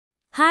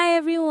Hi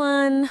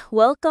everyone,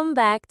 welcome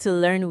back to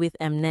Learn with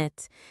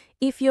Emnet.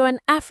 If you're an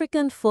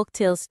African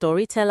folktale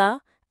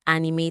storyteller,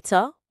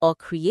 animator, or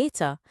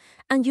creator,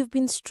 and you've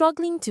been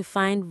struggling to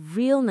find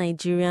real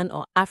Nigerian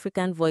or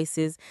African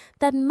voices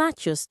that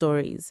match your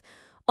stories,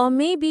 or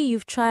maybe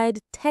you've tried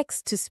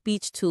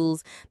text-to-speech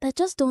tools that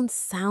just don't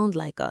sound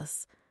like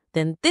us,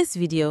 then this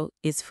video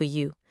is for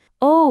you.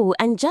 Oh,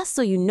 and just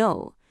so you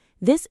know,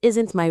 this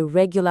isn't my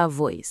regular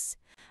voice.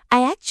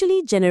 I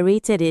actually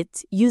generated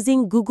it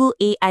using Google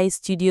AI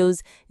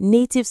Studio's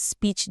native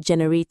speech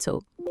generator.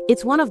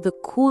 It's one of the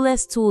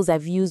coolest tools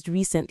I've used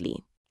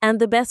recently.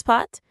 And the best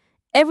part?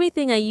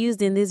 Everything I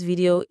used in this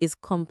video is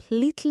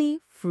completely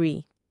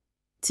free.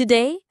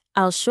 Today,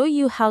 I'll show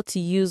you how to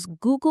use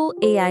Google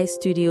AI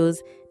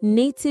Studio's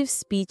native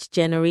speech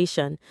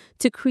generation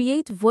to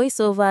create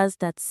voiceovers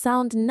that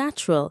sound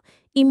natural,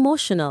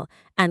 emotional,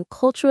 and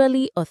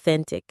culturally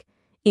authentic,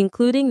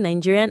 including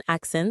Nigerian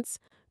accents,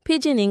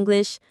 Pidgin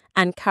English,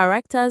 and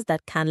characters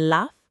that can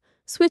laugh,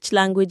 switch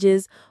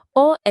languages,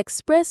 or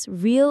express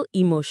real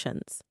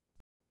emotions.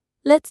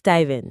 Let's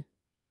dive in.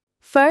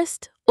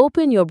 First,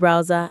 open your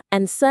browser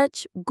and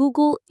search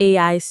Google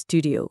AI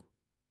Studio.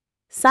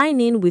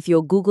 Sign in with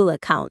your Google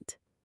account.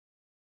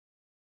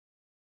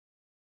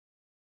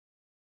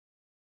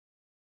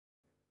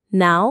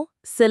 Now,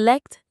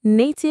 select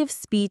Native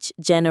Speech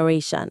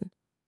Generation.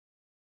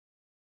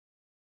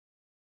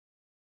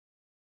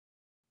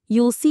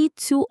 You'll see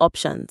two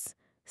options: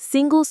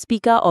 single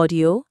speaker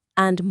audio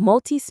and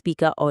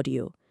multi-speaker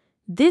audio.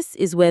 This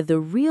is where the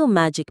real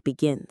magic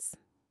begins.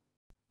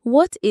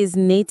 What is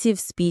native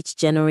speech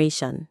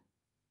generation?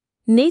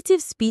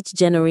 Native speech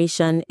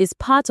generation is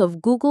part of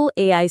Google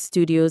AI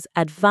Studio's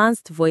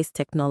advanced voice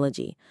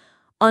technology.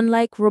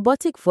 Unlike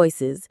robotic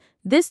voices,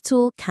 this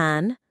tool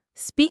can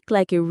speak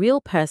like a real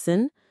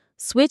person,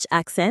 switch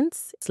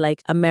accents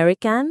like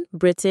American,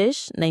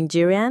 British,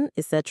 Nigerian,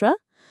 etc.,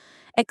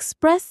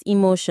 express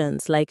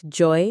emotions like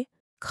joy,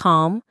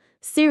 calm,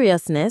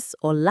 seriousness,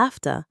 or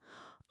laughter,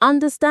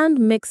 understand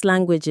mixed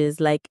languages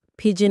like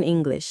Pidgin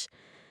English,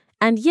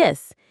 and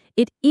yes,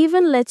 it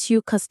even lets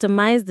you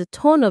customize the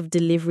tone of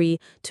delivery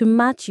to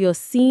match your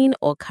scene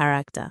or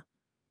character.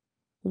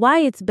 Why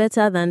it's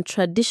better than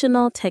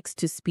traditional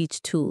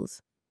text-to-speech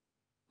tools?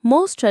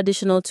 Most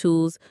traditional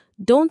tools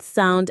don't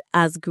sound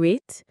as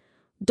great,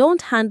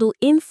 don't handle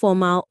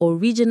informal or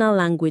regional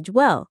language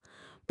well,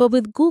 but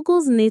with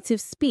Google's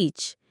native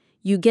speech,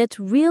 you get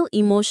real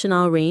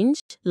emotional range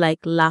like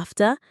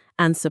laughter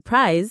and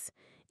surprise.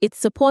 It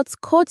supports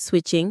code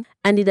switching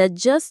and it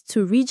adjusts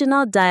to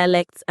regional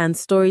dialects and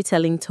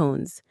storytelling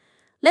tones.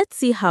 Let's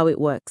see how it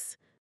works.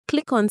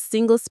 Click on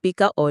single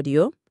speaker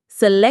audio,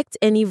 select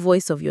any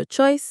voice of your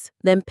choice,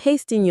 then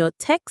paste in your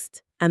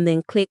text and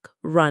then click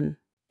Run.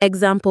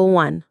 Example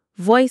 1.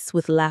 Voice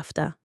with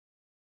laughter.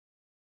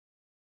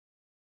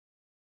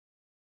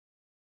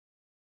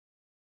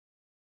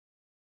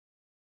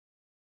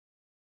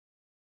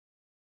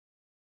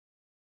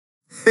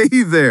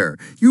 Hey there,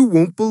 you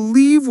won't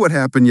believe what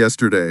happened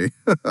yesterday.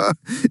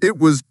 It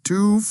was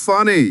too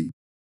funny.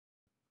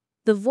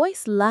 The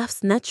voice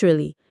laughs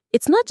naturally.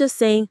 It's not just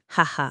saying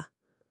haha.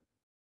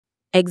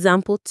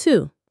 Example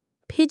 2.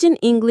 Pidgin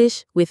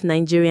English with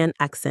Nigerian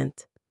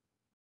accent.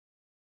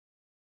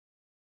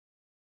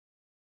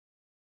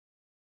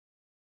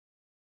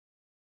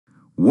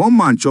 One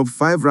man chop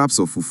 5 wraps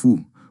of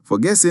fufu,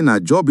 forget say na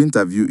job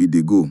interview e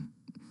dey go.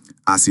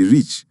 As he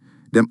reach,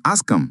 dem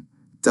ask am,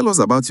 tell us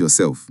about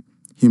yourself.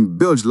 Him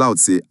belch loud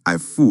say, I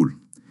full.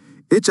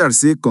 HR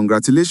say,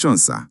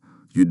 congratulations sir,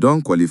 you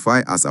don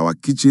qualify as our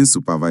kitchen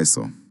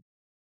supervisor.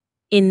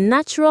 In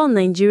natural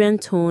Nigerian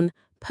tone,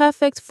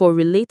 perfect for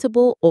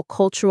relatable or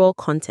cultural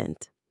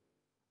content.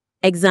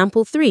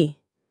 Example 3.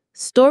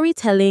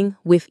 Storytelling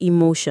with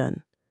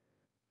emotion.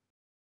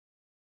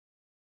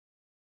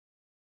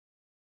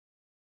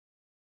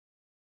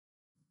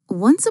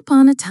 Once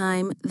upon a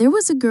time, there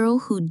was a girl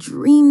who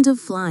dreamed of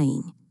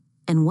flying.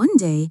 And one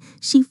day,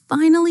 she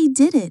finally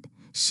did it.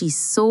 She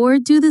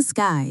soared to the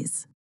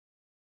skies.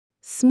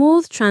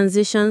 Smooth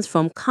transitions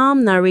from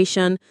calm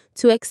narration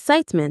to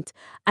excitement,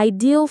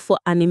 ideal for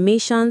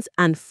animations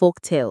and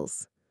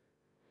folktales.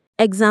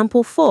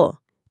 Example 4.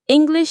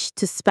 English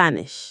to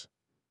Spanish.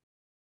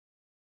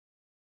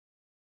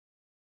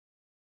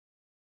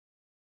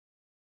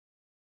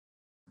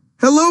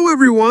 Hello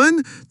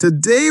everyone,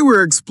 today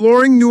we're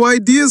exploring new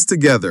ideas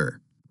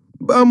together.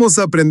 Vamos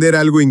a aprender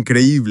algo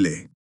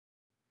increíble.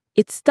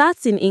 It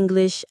starts in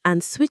English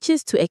and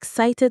switches to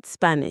excited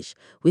Spanish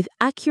with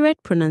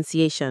accurate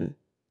pronunciation.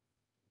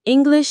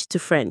 English to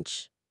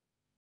French.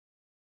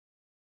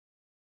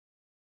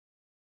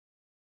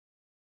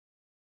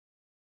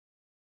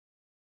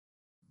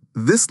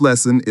 This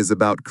lesson is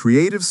about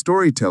creative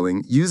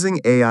storytelling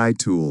using AI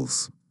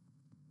tools.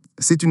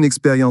 C'est une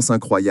expérience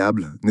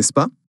incroyable, n'est-ce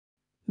pas?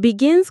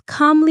 Begins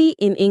calmly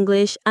in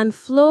English and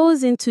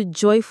flows into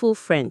joyful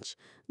French.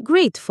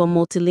 Great for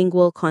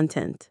multilingual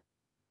content.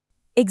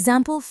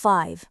 Example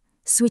 5.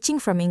 Switching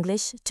from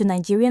English to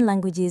Nigerian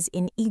languages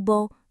in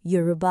Igbo,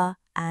 Yoruba,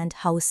 and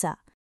Hausa.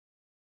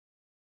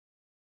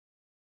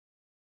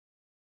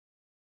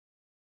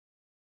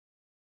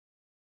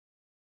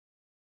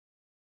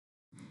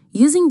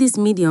 using this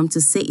medium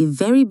to say a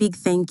very big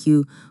thank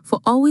you for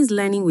always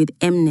learning with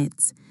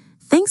Emnet.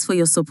 Thanks for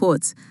your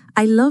support.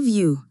 I love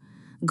you.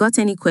 Got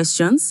any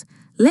questions?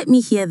 Let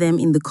me hear them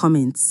in the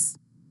comments.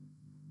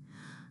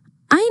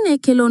 Aine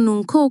kelo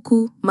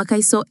nunkoku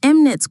makaiso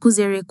Emnet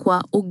kuzere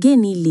kwa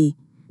ogenile.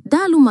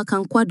 Dalu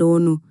makankwado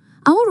onu.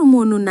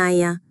 Awurumonu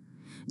naya.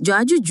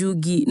 Joaju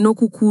jugi no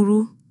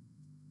kukuru.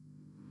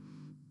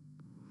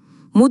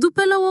 Mo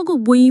dúpẹ́ lọ́wọ́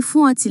gbogbo yín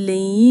fún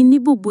àtìlẹ́yìn yín ní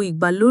gbogbo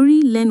ìgbà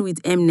lórí Learn with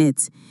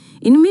Emnet.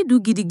 Inú mi dùn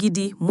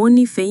gidigidi, mo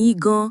nífẹ̀ẹ́ yín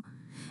gan.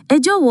 Ẹ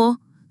jọ̀wọ́,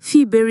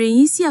 fi ìbéèrè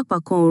yín sí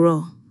àpàkan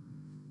ọ̀rọ̀.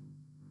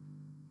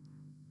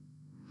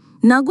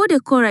 Nagode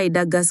kora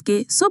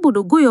idagaske,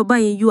 sobodo goyoba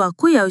yin yu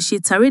akoya oshe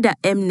tareda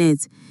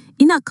Emnet.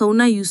 Ina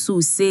kauna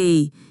yusu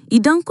say,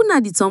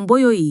 idankuna di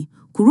tomboyoyi,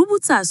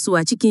 kurubuta su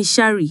a chicken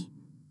shari.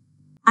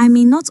 I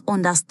may not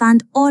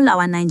understand all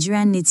our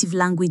Nigerian native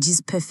languages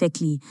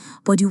perfectly,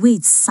 but the way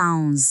it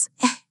sounds,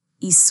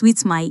 it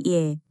sweets my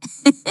ear.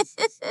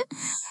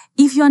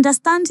 If you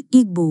understand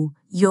Igbo,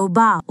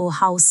 Yoruba, or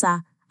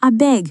Hausa, I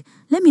beg,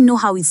 let me know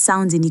how it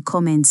sounds in the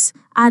comments.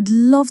 I'd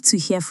love to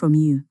hear from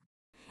you.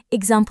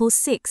 Example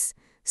 6.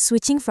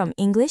 Switching from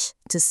English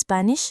to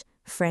Spanish,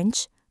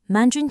 French,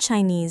 Mandarin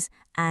Chinese,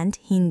 and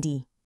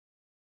Hindi.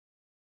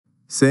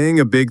 Saying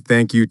a big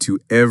thank you to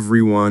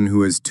everyone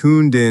who has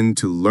tuned in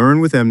to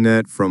Learn with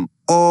Emnet from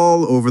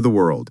all over the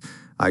world.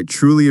 I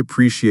truly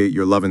appreciate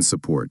your love and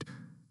support.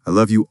 I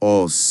love you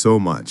all so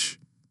much.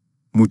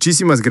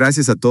 Muchísimas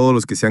gracias a todos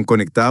los que se han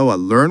conectado a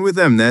Learn with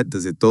Emnet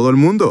desde todo el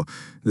mundo.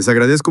 Les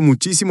agradezco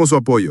muchísimo su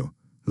apoyo.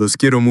 Los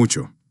quiero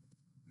mucho.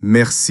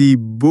 Merci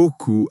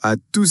beaucoup à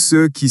tous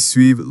ceux qui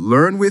suivent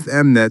Learn with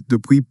Emnet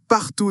depuis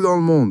partout dans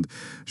le monde.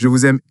 Je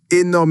vous aime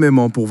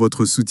énormément pour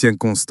votre soutien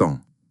constant.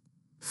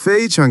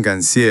 非常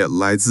感谢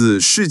来自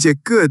世界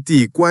各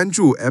地关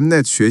注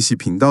Emnet 学习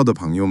频道的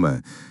朋友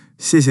们，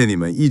谢谢你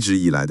们一直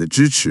以来的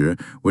支持，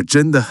我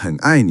真的很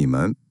爱你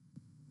们。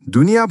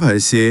दुनिया भर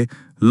से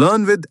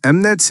Learn with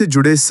Emnet से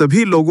जुड़े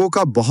सभी लोगों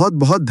का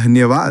बहुत-बहुत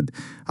धन्यवाद।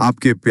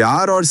 आपके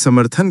प्यार और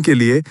समर्थन के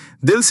लिए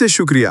दिल से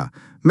शुक्रिया।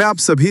 मैं आप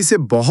सभी से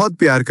बहुत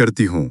प्यार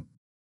करती हूँ।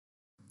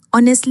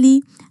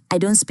 Honestly, I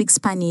don't speak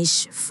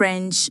Spanish,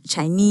 French,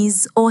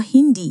 Chinese, or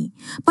Hindi,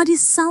 but it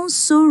sounds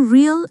so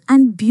real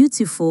and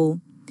beautiful.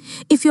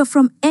 If you're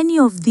from any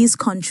of these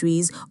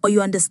countries or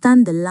you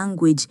understand the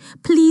language,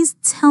 please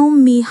tell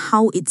me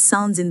how it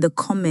sounds in the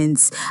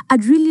comments.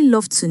 I'd really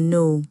love to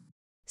know.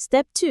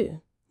 Step 2.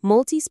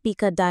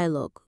 Multi-speaker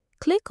dialogue.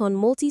 Click on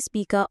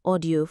multi-speaker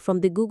audio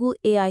from the Google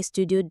AI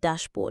Studio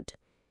dashboard.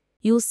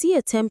 You'll see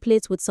a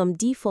template with some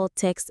default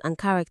text and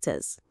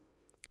characters.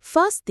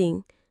 First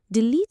thing,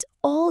 delete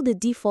all the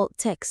default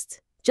text,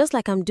 just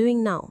like I'm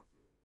doing now.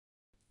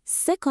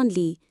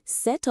 Secondly,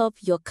 set up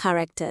your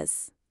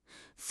characters.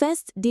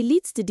 First,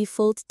 delete the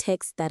default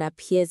text that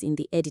appears in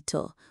the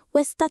editor.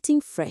 We're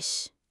starting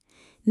fresh.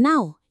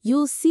 Now,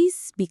 you'll see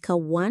Speaker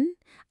 1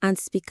 and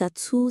Speaker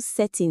 2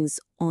 settings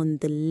on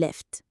the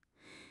left.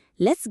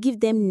 Let's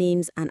give them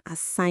names and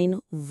assign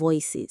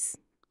voices.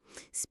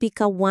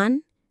 Speaker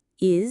 1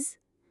 is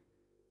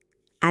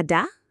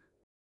Ada.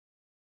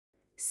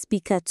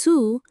 Speaker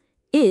 2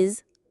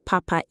 is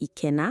Papa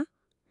Ikena.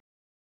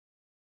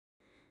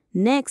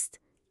 Next,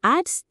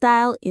 add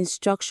style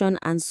instruction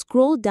and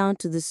scroll down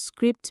to the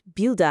script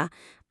builder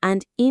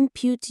and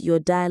input your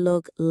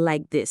dialogue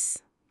like this.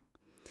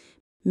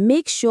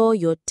 Make sure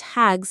your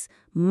tags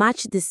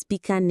match the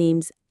speaker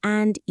names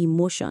and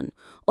emotion,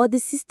 or the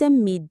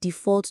system may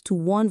default to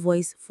one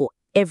voice for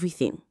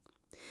everything.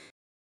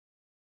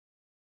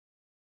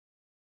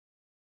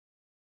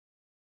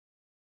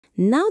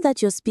 Now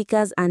that your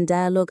speakers and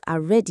dialogue are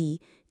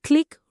ready,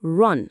 click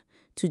Run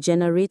to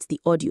generate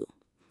the audio.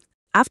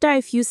 After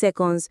a few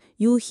seconds,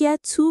 you'll hear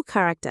 2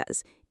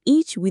 characters,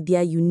 each with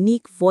their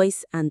unique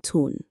voice and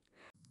tone.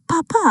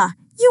 Papa,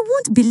 you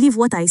won't believe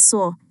what I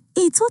saw.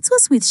 A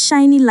tortoise with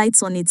shiny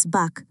lights on its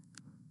back.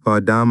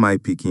 Pardon my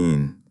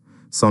pikin.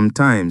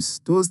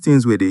 Sometimes, those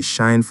things where they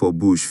shine for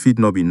bush fit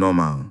not be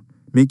normal.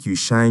 Make you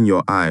shine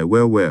your eye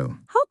well.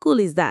 How cool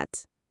is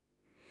that?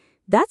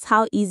 That's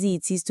how easy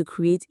it is to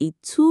create a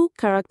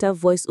 2-character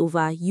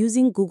voiceover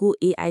using Google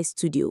AI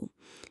Studio.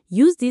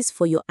 Use this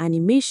for your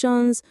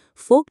animations,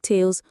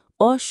 folktales,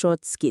 or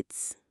short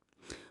skits.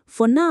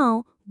 For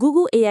now,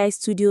 Google AI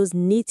Studio's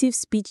native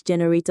speech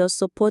generator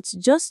supports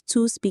just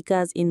 2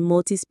 speakers in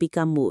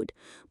multi-speaker mode.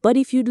 But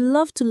if you'd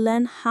love to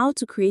learn how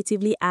to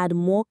creatively add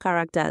more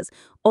characters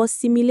or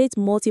simulate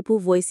multiple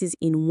voices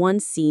in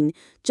one scene,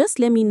 just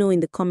let me know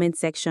in the comment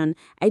section.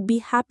 I'd be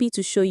happy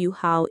to show you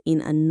how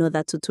in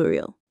another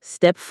tutorial.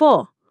 Step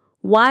 4.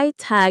 Why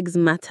tags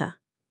matter.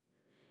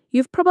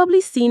 You've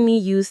probably seen me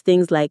use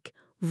things like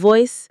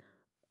voice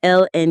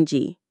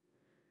LNG.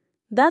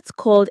 That's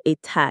called a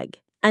tag,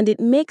 and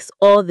it makes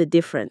all the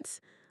difference.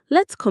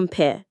 Let's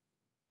compare.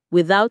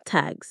 Without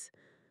tags.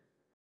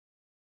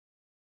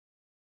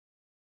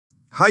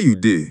 How you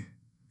dey?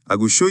 I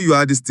go show you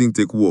how this thing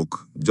take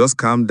work. Just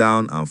calm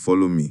down and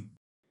follow me.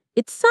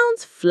 It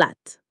sounds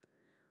flat.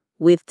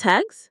 With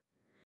tags,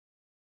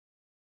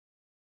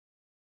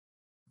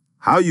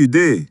 How you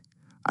dey?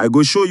 I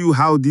go show you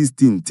how this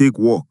thing take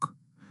work.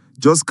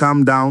 Just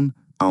calm down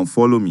and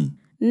follow me.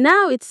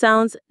 Now it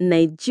sounds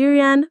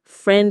Nigerian,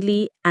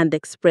 friendly, and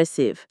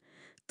expressive.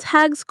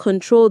 Tags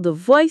control the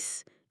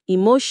voice,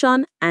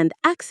 emotion, and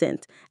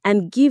accent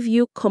and give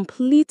you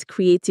complete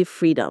creative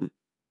freedom.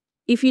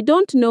 If you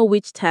don't know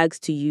which tags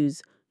to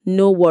use,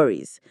 no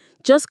worries.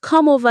 Just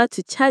come over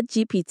to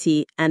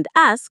ChatGPT and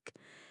ask,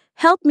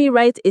 "Help me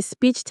write a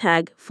speech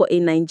tag for a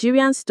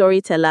Nigerian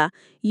storyteller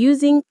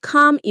using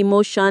calm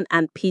emotion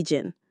and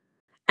Pidgin."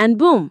 And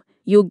boom,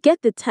 you'll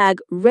get the tag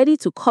ready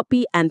to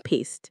copy and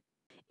paste.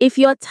 If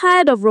you're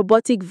tired of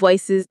robotic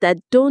voices that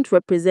don't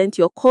represent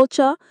your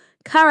culture,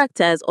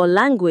 characters, or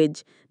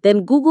language,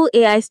 then Google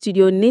AI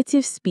Studio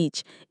Native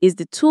Speech is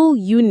the tool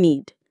you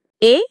need.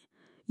 A.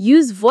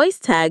 Use voice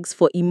tags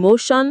for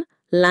emotion,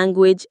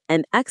 language,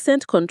 and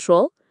accent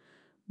control.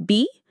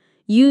 B.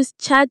 Use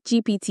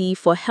ChatGPT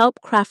for help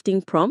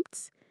crafting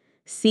prompts.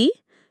 C.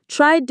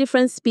 Try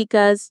different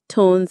speakers,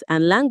 tones,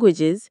 and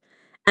languages.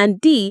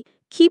 And D.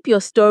 Keep your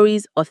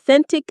stories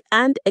authentic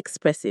and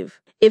expressive.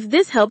 If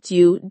this helped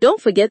you, don't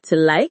forget to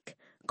like,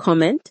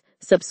 comment,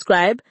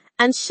 subscribe,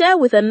 and share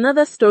with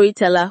another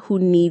storyteller who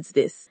needs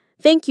this.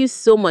 Thank you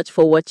so much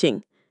for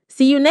watching.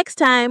 See you next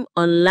time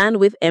on Learn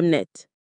with Emnet.